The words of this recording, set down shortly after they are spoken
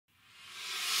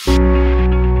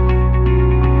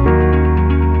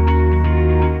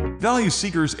Value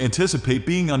seekers anticipate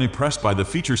being unimpressed by the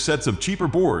feature sets of cheaper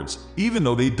boards, even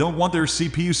though they don't want their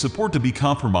CPU support to be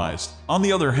compromised. On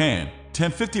the other hand,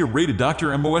 1050 are rated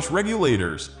Dr. MOS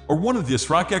regulators, or one of the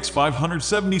ASRock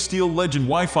X570 Steel Legend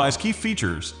Wi-Fi's key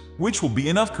features, which will be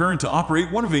enough current to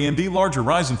operate one of AMD's larger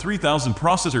Ryzen 3000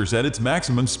 processors at its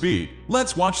maximum speed.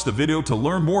 Let's watch the video to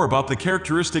learn more about the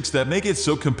characteristics that make it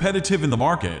so competitive in the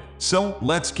market. So,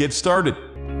 let's get started.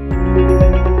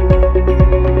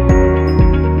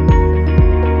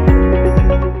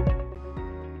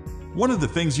 One of the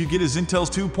things you get is Intel's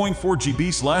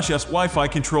 2.4GB/S Wi-Fi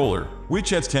controller,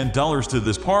 which adds $10 to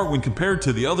this part when compared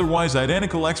to the otherwise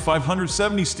identical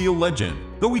X570 Steel Legend.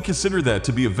 Though we consider that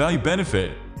to be a value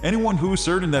benefit, anyone who is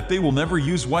certain that they will never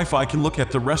use Wi-Fi can look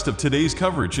at the rest of today's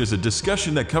coverage as a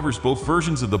discussion that covers both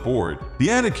versions of the board.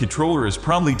 The added controller is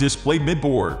prominently displayed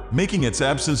mid-board, making its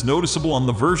absence noticeable on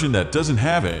the version that doesn't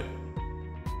have it.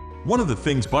 One of the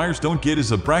things buyers don't get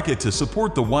is a bracket to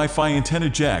support the Wi-Fi antenna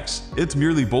jacks. It's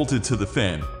merely bolted to the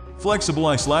thin, flexible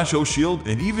I/O shield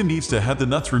and even needs to have the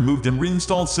nuts removed and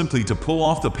reinstalled simply to pull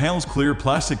off the panel's clear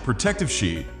plastic protective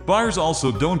sheet. Buyers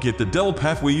also don't get the double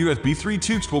pathway USB 3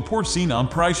 2.0 port seen on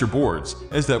pricier boards,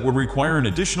 as that would require an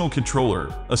additional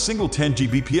controller. A single 10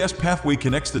 Gbps pathway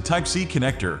connects the Type-C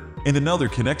connector, and another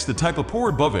connects the Type A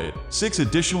port above it. 6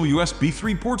 additional USB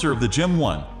 3 ports are of the Gen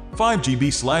 1.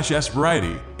 5GB/S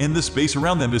variety, and the space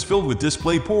around them is filled with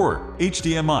DisplayPort,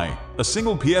 HDMI, a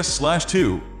single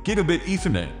PS/2 Gigabit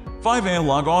Ethernet, 5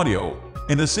 analog audio,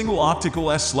 and a single optical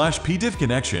S/P diff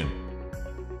connection.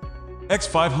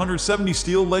 X570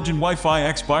 Steel Legend Wi-Fi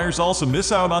X buyers also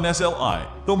miss out on SLI,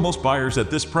 though most buyers at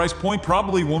this price point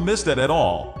probably won't miss that at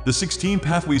all. The 16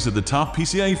 pathways of the top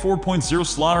PCIe 4.0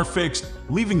 slot are fixed,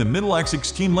 leaving the middle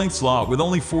X16 length slot with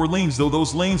only 4 lanes, though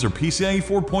those lanes are PCIe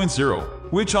 4.0,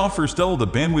 which offers double the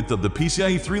bandwidth of the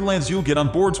PCIe 3 lanes you'll get on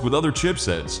boards with other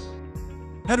chipsets.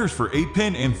 Headers for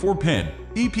 8-pin and 4-pin,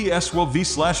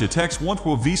 EPS12V/ATEX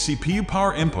 112V CPU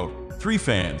power input, 3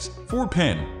 fans,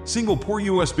 4-pin, single-port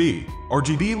USB,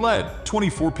 RGB LED,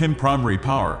 24-pin primary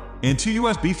power, and 2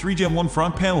 USB 3 Gen 1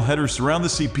 front panel headers surround the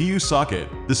CPU socket.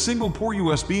 The single-port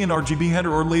USB and RGB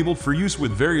header are labeled for use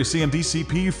with various AMD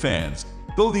CPU fans,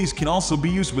 though these can also be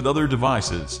used with other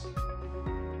devices.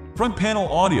 Front panel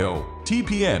audio,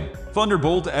 TPM,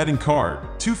 Thunderbolt add-in card,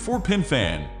 2 4-pin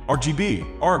fan, RGB,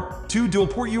 ARP, 2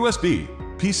 dual-port USB,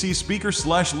 PC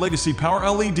speaker/legacy power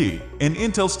LED, and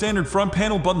Intel standard front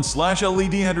panel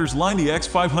button/LED headers line the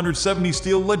X570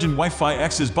 Steel Legend Wi-Fi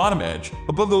X's bottom edge.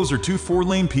 Above those are 2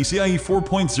 4-lane PCIe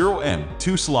 4.0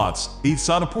 2 slots, 8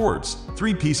 SATA ports,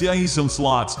 3 PCIe zone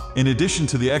slots, in addition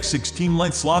to the X16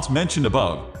 length slots mentioned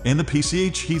above, and the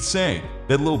PCH heatsink.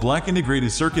 That little black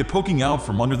integrated circuit poking out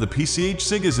from under the PCH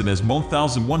SIG is an ASMO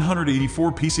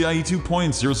 1184 PCIe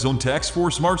 2.0 Zone to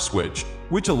X4 Smart Switch,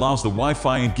 which allows the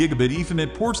Wi-Fi and Gigabit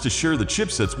Ethernet ports to share the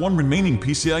chipset's one remaining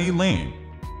PCIe lane.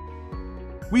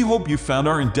 We hope you found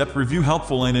our in-depth review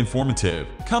helpful and informative.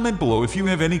 Comment below if you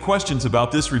have any questions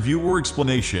about this review or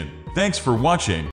explanation. Thanks for watching.